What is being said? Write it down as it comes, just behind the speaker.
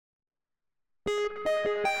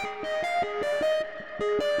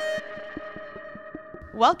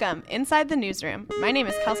Welcome inside the newsroom. My name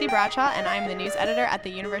is Kelsey Bradshaw, and I'm the news editor at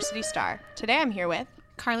the University Star. Today I'm here with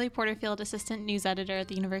Carly Porterfield, assistant news editor at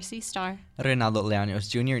the University Star. Reynaldo Leanos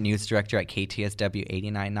Jr., news director at KTSW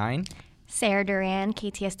 89.9. Sarah Duran,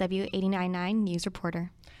 KTSW 89.9 news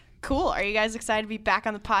reporter. Cool. Are you guys excited to be back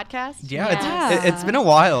on the podcast? Yeah. It's been a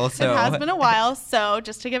while. So It has been a while. So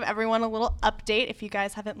just to give everyone a little update, if you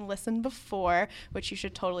guys haven't listened before, which you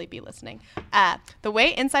should totally be listening. The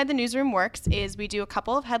way Inside the Newsroom works is we do a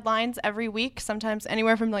couple of headlines every week, sometimes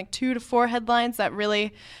anywhere from like 2 to 4 headlines that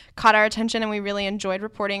really caught our attention and we really enjoyed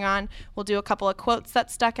reporting on. We'll do a couple of quotes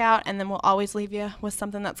that stuck out, and then we'll always leave you with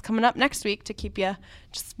something that's coming up next week to keep you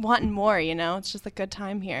just wanting more, you know? It's just a good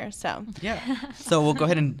time here. So So we'll go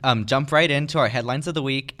ahead and jump right into our headlines of the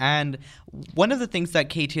week. And one of the things that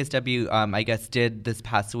KTSW, I guess, did this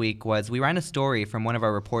past week was we ran a story from one of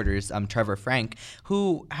our reporters, Trevor Frank,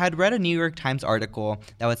 who had read a New York Times article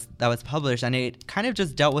that was published, and it kind of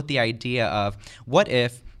just dealt with the idea of what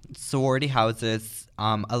if sorority houses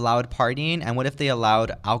allowed partying, and what if they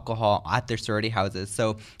allowed alcohol at their sorority houses?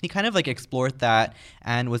 So he kind of like explored that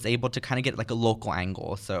and was able to kind of get like a local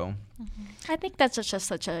angle. So I think that's just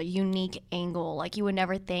such a unique angle. Like, you would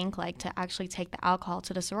never think like to actually take the alcohol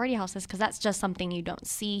to the sorority houses, because that's just something you don't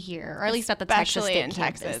see here, or at least at the Texas State in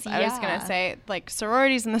campus. Texas. I was going to say, like,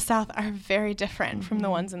 sororities in the South are very different from the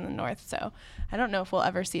ones in the North. So I don't know if we'll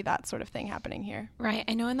ever see that sort of thing happening here. Right.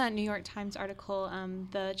 I know in that New York Times article,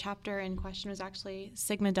 the chapter in question was actually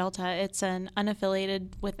Sigma Delta. It's an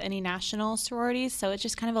unaffiliated with any national sororities, so it's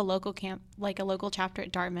just kind of a local camp, like a local chapter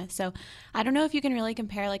at Dartmouth. So I don't know if you can really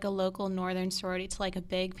compare like a local northern sorority to like a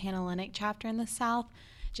big Panhellenic chapter in the South,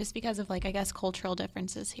 just because of like, I guess, cultural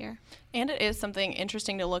differences here. And it is something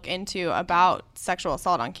interesting to look into about sexual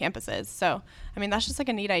assault on campuses. So, I mean, that's just like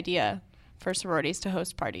a neat idea for sororities to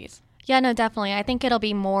host parties. Yeah, no, definitely. I think it'll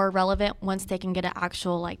be more relevant once they can get an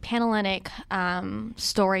actual like Panhellenic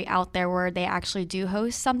story out there where they actually do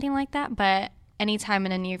host something like that. But anytime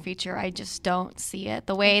in the near future, I just don't see it.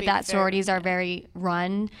 The way that sororities are very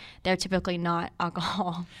run, they're typically not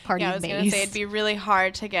alcohol party based. Yeah, I was going to say it'd be really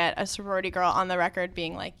hard to get a sorority girl on the record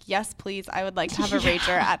being like, yes, please, I would like to have a rager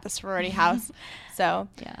at the sorority house. So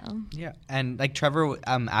yeah, and like Trevor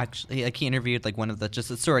actually, like, he interviewed like one of the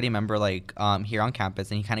just a sorority member like here on campus,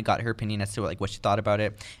 and he kind of got her opinion as to like what she thought about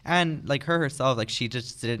it, and like her herself, like she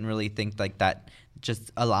just didn't really think like that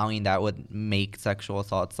just allowing that would make sexual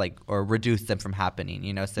assaults like or reduce them from happening,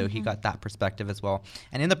 you know. So he got that perspective as well.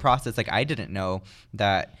 And in the process, like, I didn't know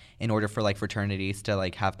that in order for like fraternities to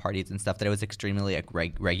like have parties and stuff, that it was extremely like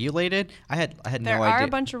regulated. I had no idea. There are a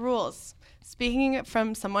bunch of rules. Speaking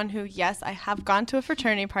from someone who, yes, I have gone to a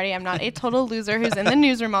fraternity party. I'm not a total loser who's in the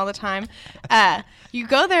newsroom all the time. You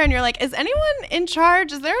go there and you're like, is anyone in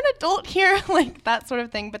charge? Is there an adult here? Like that sort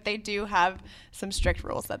of thing. But they do have some strict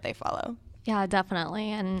rules that they follow. Yeah, definitely.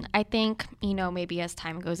 And I think, you know, maybe as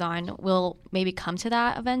time goes on, we'll maybe come to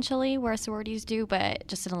that eventually where sororities do, but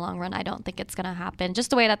just in the long run, I don't think it's going to happen. Just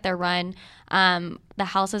the way that they're run, the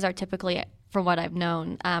houses are typically, from what I've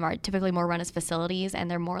known, are typically more run as facilities, and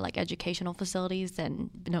they're more like educational facilities than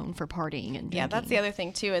known for partying and drinking. Yeah, that's the other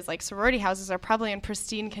thing too, is like sorority houses are probably in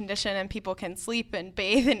pristine condition and people can sleep and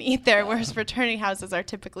bathe and eat there, whereas fraternity houses are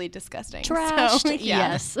typically disgusting. Trashed. So, yeah.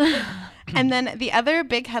 Yes. And then the other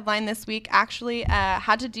big headline this week actually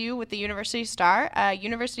had to do with the University Star.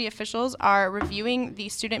 University officials are reviewing the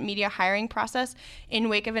student media hiring process in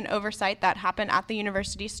wake of an oversight that happened at the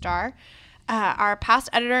University Star. Our past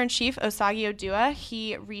editor-in-chief, Osagi Odua,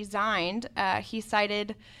 he resigned. He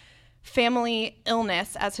cited family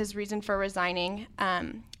illness as his reason for resigning.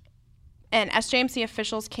 And SJMC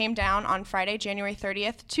officials came down on Friday, January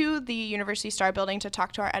 30th, to the University Star building to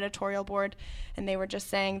talk to our editorial board, and they were just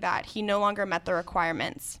saying that he no longer met the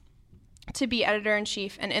requirements to be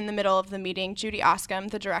editor-in-chief. And in the middle of the meeting, Judy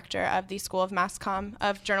Oscom, the director of the School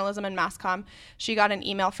of Journalism and Mass Comm, she got an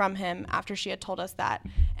email from him after she had told us that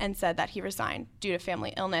and said that he resigned due to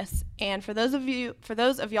family illness. And for those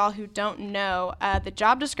of y'all who don't know, the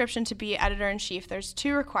job description to be editor-in-chief, there's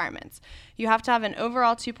 2 requirements. You have to have an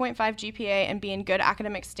overall 2.5 GPA and be in good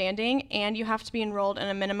academic standing, and you have to be enrolled in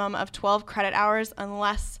a minimum of 12 credit hours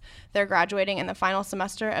unless they're graduating in the final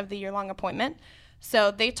semester of the year-long appointment.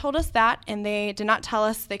 So they told us that, and they did not tell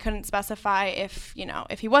us, they couldn't specify if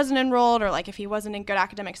he wasn't enrolled or like if he wasn't in good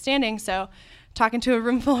academic standing. So talking to a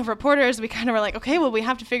room full of reporters, we kind of were like, okay, well, we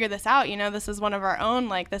have to figure this out. You know, this is one of our own,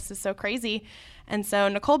 like, this is so crazy. And so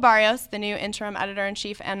Nicole Barrios, the new interim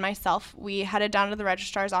editor-in-chief, and myself, we headed down to the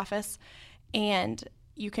registrar's office, and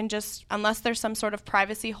you can just, unless there's some sort of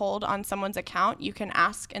privacy hold on someone's account, you can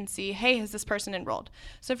ask and see, hey, has this person enrolled?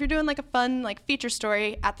 So if you're doing like a fun like feature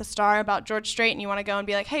story at the Star about George Strait and you want to go and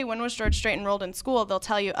be like, hey, when was George Strait enrolled in school? They'll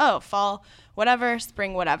tell you, oh, fall, whatever,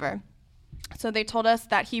 spring, whatever. So they told us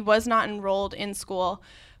that he was not enrolled in school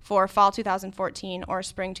for fall 2014 or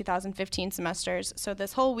spring 2015 semesters. So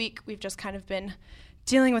this whole week, we've just kind of been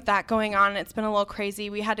dealing with that going on. It's been a little crazy.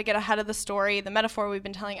 We had to get ahead of the story. The metaphor we've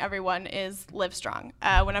been telling everyone is live strong.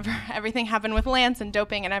 Whenever everything happened with Lance and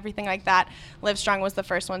doping and everything like that, Live Strong was the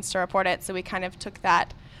first ones to report it. So we kind of took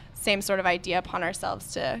that same sort of idea upon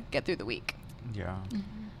ourselves to get through the week. Yeah.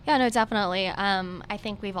 Yeah, no, definitely. I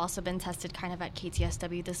think we've also been tested kind of at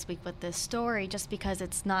KTSW this week with this story just because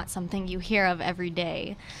it's not something you hear of every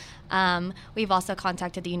day. We've also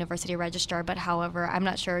contacted the university registrar, but however, I'm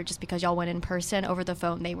not sure, just because y'all went in person, over the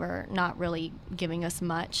phone, they were not really giving us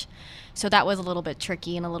much. So that was a little bit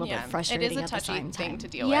tricky and a little bit frustrating at the same time. It is a touchy thing to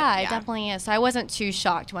deal with. Yeah, it definitely is. So I wasn't too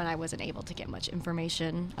shocked when I wasn't able to get much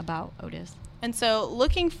information about Otis. And so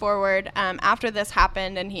looking forward, after this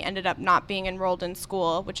happened and he ended up not being enrolled in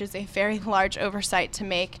school, which is a very large oversight to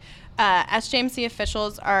make, SJMC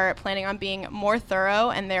officials are planning on being more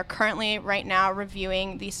thorough, and they're currently right now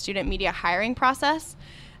reviewing the student media hiring process.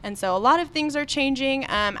 And so a lot of things are changing.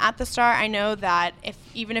 At the Star, I know that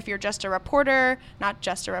even if you're just a reporter, not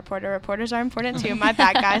just a reporter, reporters are important too. My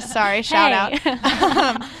bad, guys. Sorry, shout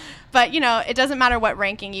out. But, it doesn't matter what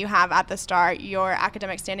ranking you have at the Star, your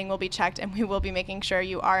academic standing will be checked, and we will be making sure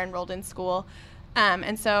you are enrolled in school.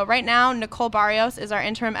 And so right now, Nicole Barrios is our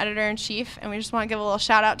interim editor-in-chief, and we just want to give a little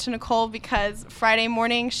shout-out to Nicole because Friday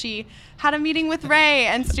morning she had a meeting with Ray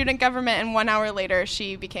and student government, and 1 hour later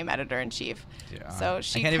she became editor-in-chief. Yeah. So I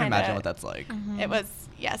can't even imagine what that's like. Mm-hmm. It was,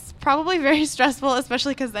 yes, probably very stressful,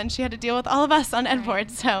 especially because then she had to deal with all of us on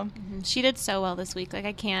EdBoard. So Mm-hmm. She did so well this week. Like,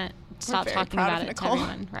 I can't stop very talking proud about of it Nicole. to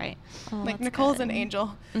everyone. Right. Oh, like that's Nicole's good. an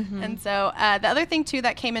angel. Mm-hmm. And so the other thing too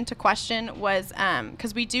that came into question was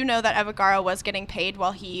because we do know that Evagara was getting paid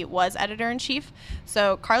while he was editor-in-chief.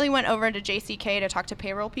 So Carly went over to JCK to talk to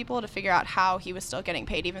payroll people to figure out how he was still getting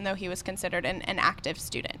paid even though he was considered an active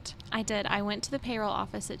student. I did. I went to the payroll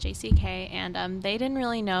office at JCK, and they didn't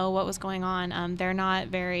really know what was going on. They're not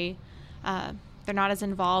very... they're not as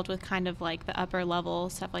involved with kind of like the upper level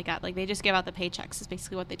stuff like that. Like, they just give out the paychecks is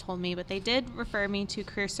basically what they told me. But they did refer me to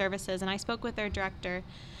career services, and I spoke with their director,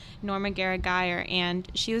 Norma Guerra-Geyer, and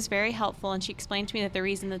she was very helpful, and she explained to me that the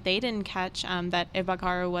reason that they didn't catch that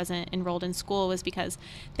Evagara wasn't enrolled in school was because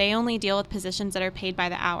they only deal with positions that are paid by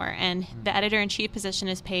the hour, and the editor-in-chief position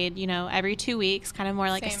is paid, every 2 weeks, kind of more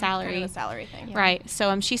like a salary. Kind of a salary thing. Yeah. Right.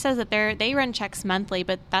 So she says that they run checks monthly,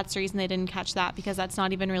 but that's the reason they didn't catch that because that's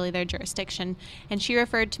not even really their jurisdiction. And she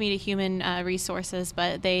referred to me to human resources,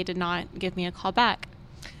 but they did not give me a call back.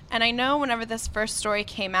 And I know whenever this first story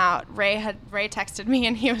came out, Ray texted me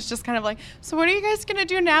and he was just kind of like, so what are you guys going to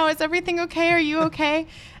do now? Is everything okay? Are you okay?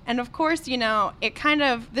 And of course,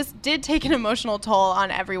 this did take an emotional toll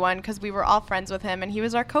on everyone because we were all friends with him and he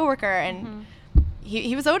was our coworker and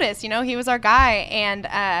he was Otis, he was our guy.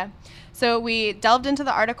 And so we delved into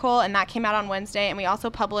the article and that came out on Wednesday, and we also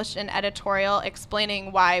published an editorial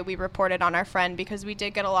explaining why we reported on our friend because we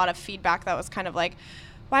did get a lot of feedback that was kind of like,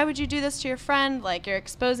 why would you do this to your friend? Like, you're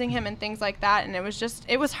exposing him and things like that. And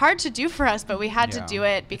it was hard to do for us, but we had to do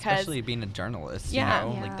it because... Especially being a journalist, Yeah.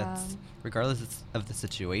 Like, that's, regardless of the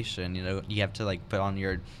situation, you have to, like, put on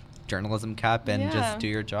your journalism cap and just do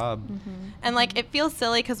your job. And, like, it feels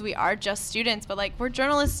silly because we are just students, but, like, we're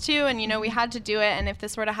journalists, too, and, we had to do it. And if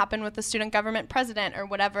this were to happen with the student government president or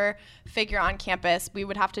whatever figure on campus, we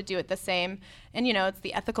would have to do it the same. And, it's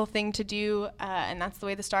the ethical thing to do, and that's the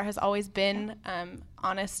way the Star has always been,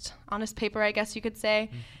 honest paper, I guess you could say.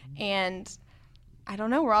 And I don't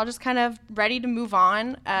know, we're all just kind of ready to move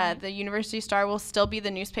on. The University Star will still be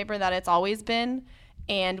the newspaper that it's always been.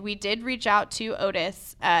 And we did reach out to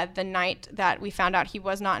Otis the night that we found out he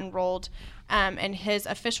was not enrolled. And his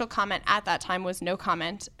official comment at that time was no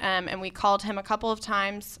comment. And we called him a couple of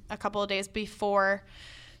times, a couple of days before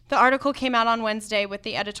the article came out on Wednesday with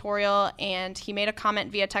the editorial, and he made a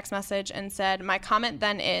comment via text message and said, my comment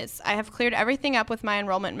then is, I have cleared everything up with my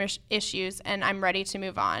enrollment issues, and I'm ready to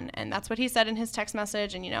move on. And that's what he said in his text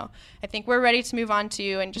message. And, I think we're ready to move on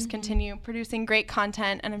too and just continue producing great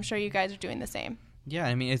content, and I'm sure you guys are doing the same. Yeah,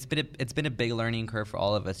 I mean, it's been a big learning curve for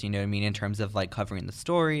all of us, in terms of, like, covering the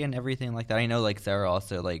story and everything like that. I know, like, Sarah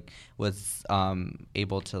also, like, was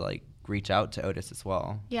able to, like, reach out to Otis as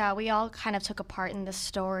well. Yeah, we all kind of took a part in this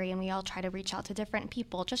story, and we all try to reach out to different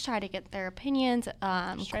people, just try to get their opinions, just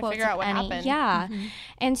try to quotes, figure out what any. happened. Yeah,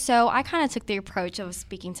 and so I kind of took the approach of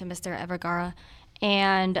speaking to Mr. Evagara,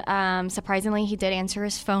 And surprisingly, he did answer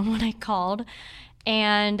his phone when I called.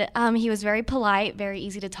 And he was very polite, very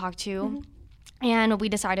easy to talk to. And we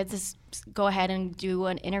decided to go ahead and do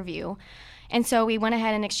an interview. And so we went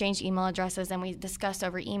ahead and exchanged email addresses, and we discussed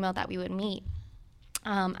over email that we would meet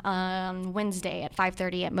on Wednesday at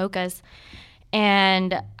 5:30 at Mocha's.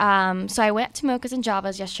 And so I went to Mocha's and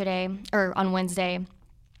Java's on Wednesday.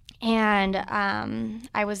 And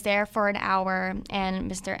I was there for an hour,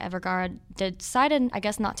 and Mr. Evergaard decided, I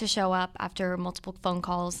guess, not to show up after multiple phone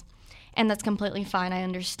calls. And that's completely fine. I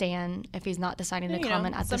understand if he's not deciding to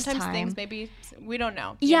comment at this time. Sometimes things maybe, we don't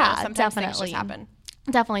know. Sometimes definitely. things just happen.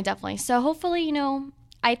 Definitely. So hopefully,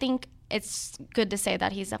 I think it's good to say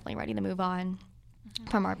that he's definitely ready to move on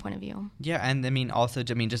from our point of view. Yeah, and also,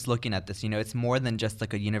 just looking at this, it's more than just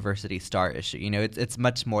like a University Star issue. It's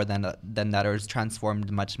much more than that, or it's transformed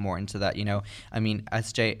much more into that.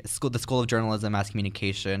 The School of Journalism, Mass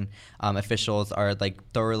Communication officials are like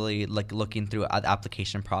thoroughly like looking through the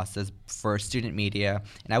application process for student media,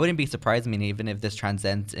 and I wouldn't be surprised. Even if this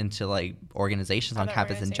transcends into like organizations on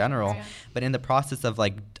campus in general, but in the process of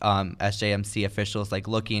like SJMC officials like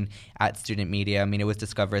looking at student media, it was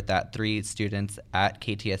discovered that 3 students at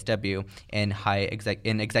KTSW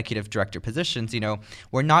in executive director positions,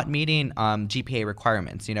 were not meeting GPA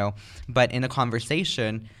requirements, but in a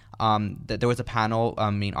conversation, there was a panel.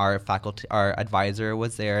 Our advisor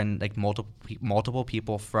was there, and like multiple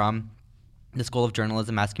people from the School of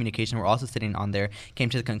Journalism, Mass Communication were also sitting on there, came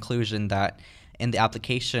to the conclusion that in the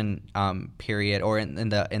application period, or in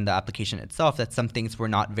the application itself, that some things were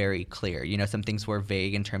not very clear. Some things were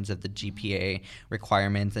vague in terms of the GPA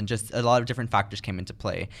requirements, and just a lot of different factors came into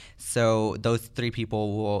play. So those 3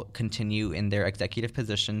 people will continue in their executive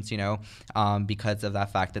positions, because of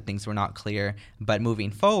that fact that things were not clear. But moving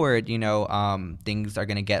forward, things are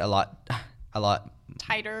going to get a lot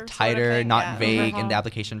tighter, not vague in the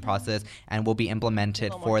application process, and will be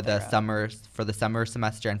implemented for the summer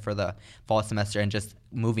semester and for the fall semester, and just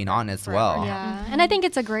moving on as well. Yeah, and I think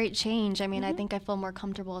it's a great change. I think I feel more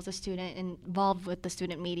comfortable as a student involved with the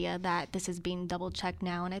student media that this is being double checked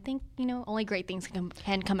now, and I think only great things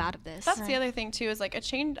can come out of this. That's the other thing too, is like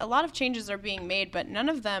a lot of changes are being made, but none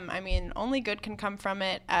of them, only good can come from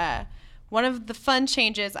it. One of the fun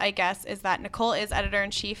changes, I guess, is that Nicole is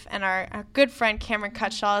editor-in-chief, and our good friend Cameron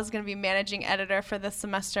Cutshaw is going to be managing editor for this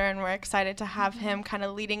semester, and we're excited to have him kind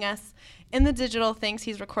of leading us in the digital things.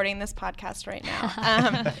 He's recording this podcast right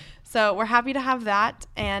now. So we're happy to have that,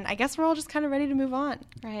 and I guess we're all just kind of ready to move on.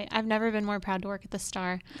 Right. I've never been more proud to work at the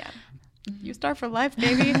Star. Yeah. You Star for life,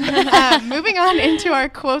 baby. Moving on into our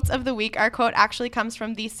quotes of the week. Our quote actually comes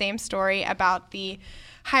from the same story about the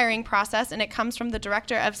hiring process, and it comes from the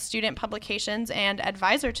Director of Student Publications and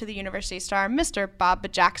Advisor to the University Star, Mr. Bob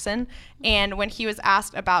Jackson. And when he was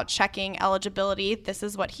asked about checking eligibility, this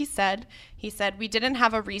is what he said. He said, "We didn't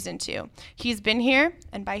have a reason to. He's been here,"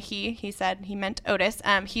 and by he said he meant Otis.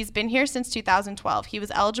 "He's been here since 2012. He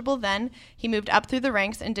was eligible then. He moved up through the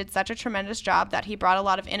ranks and did such a tremendous job that he brought a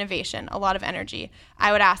lot of innovation, a lot of energy.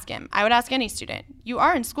 I would ask him, I would ask any student, 'You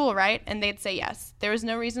are in school, right?' And they'd say yes. There was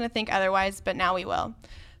no reason to think otherwise, but now we will."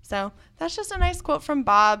 So that's just a nice quote from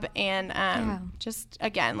Bob, and just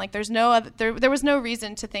again, like there was no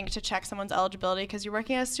reason to think to check someone's eligibility because you're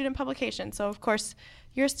working at a student publication. So of course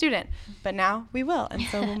you're a student, but now we will, and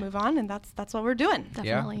so we'll move on, and that's what we're doing.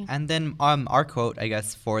 Definitely. Yeah. And then our quote, I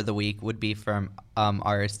guess, for the week would be from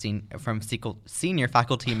our senior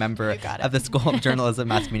faculty member of the School of Journalism,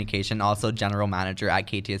 Mass Communication, also general manager at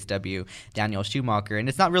KTSW, Daniel Schumacher. And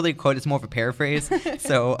it's not really a quote; it's more of a paraphrase.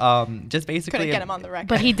 So just basically, couldn't get him on the record,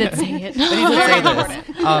 but he did say it. But he did say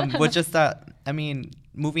this. Was just that.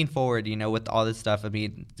 Moving forward, with all this stuff,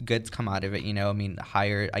 goods come out of it,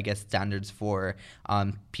 higher, I guess, standards for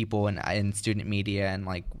people in student media and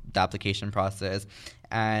like the application process,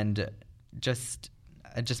 and just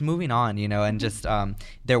moving on, and just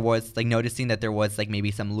there was like noticing that there was like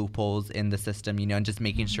maybe some loopholes in the system, and just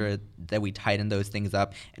making sure that we tighten those things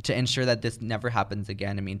up to ensure that this never happens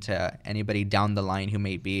again. To anybody down the line who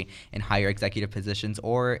may be in higher executive positions,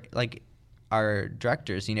 or like our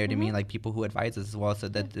directors, what I mean, like people who advise us as well, so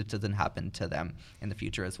that it doesn't happen to them in the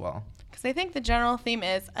future as well. Because I think the general theme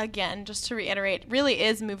is, again, just to reiterate, really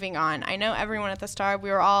is moving on. I know everyone at the Star, we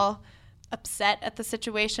were all upset at the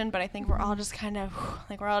situation, but I think we're all just kind of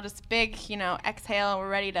like, we're all just big, exhale, we're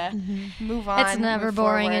ready to move on. It's never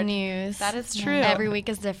boring in news. That is true. Every week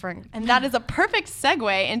is different. And that is a perfect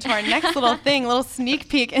segue into our next little sneak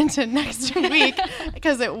peek into next week,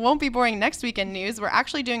 because it won't be boring next week in news. We're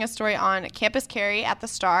actually doing a story on campus carry at the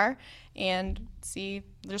Star, and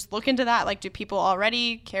just look into that. Like, do people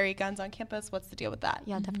already carry guns on campus? What's the deal with that?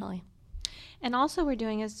 Yeah, definitely. And also we're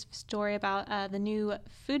doing a story about the new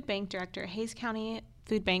food bank director. Hays County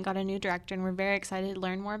Food Bank got a new director, and we're very excited to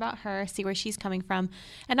learn more about her, see where she's coming from,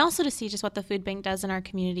 and also to see just what the food bank does in our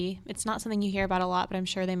community. It's not something you hear about a lot, but I'm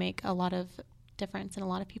sure they make a lot of difference in a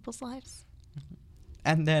lot of people's lives.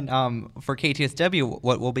 And then for KTSW,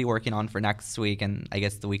 what we'll be working on for next week, and I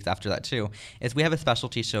guess the weeks after that too, is we have a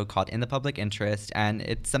specialty show called In the Public Interest, and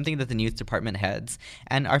it's something that the news department heads.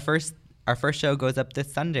 And our first show goes up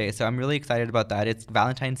this Sunday, so I'm really excited about that. It's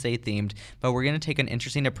Valentine's Day themed, but we're going to take an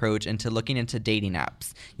interesting approach into looking into dating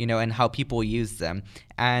apps, and how people use them.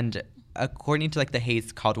 And according to like the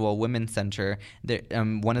Hays Caldwell Women's Center,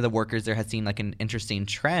 one of the workers there has seen like an interesting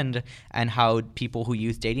trend and how people who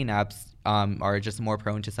use dating apps are just more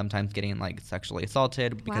prone to sometimes getting like sexually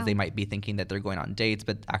assaulted because they might be thinking that they're going on dates,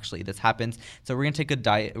 but actually this happens. So we're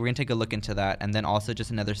gonna take a look into that. And then also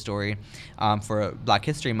just another story for Black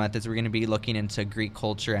History Month is we're gonna be looking into Greek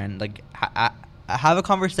culture and like have a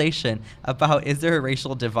conversation about, is there a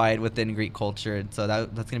racial divide within Greek culture? And so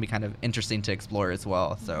that's gonna be kind of interesting to explore as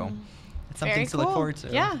well. So it's something to look forward to.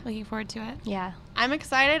 Yeah. Looking forward to it. Yeah. I'm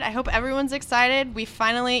excited. I hope everyone's excited. We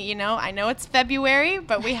finally, I know it's February,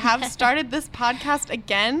 but we have started this podcast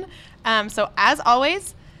again. So as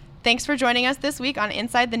always, thanks for joining us this week on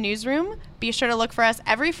Inside the Newsroom. Be sure to look for us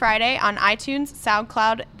every Friday on iTunes,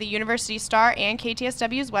 SoundCloud, the University Star, and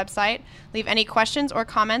KTSW's website. Leave any questions or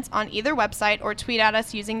comments on either website or tweet at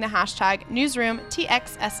us using the hashtag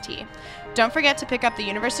NewsroomTXST. Don't forget to pick up the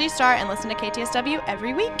University Star and listen to KTSW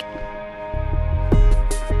every week.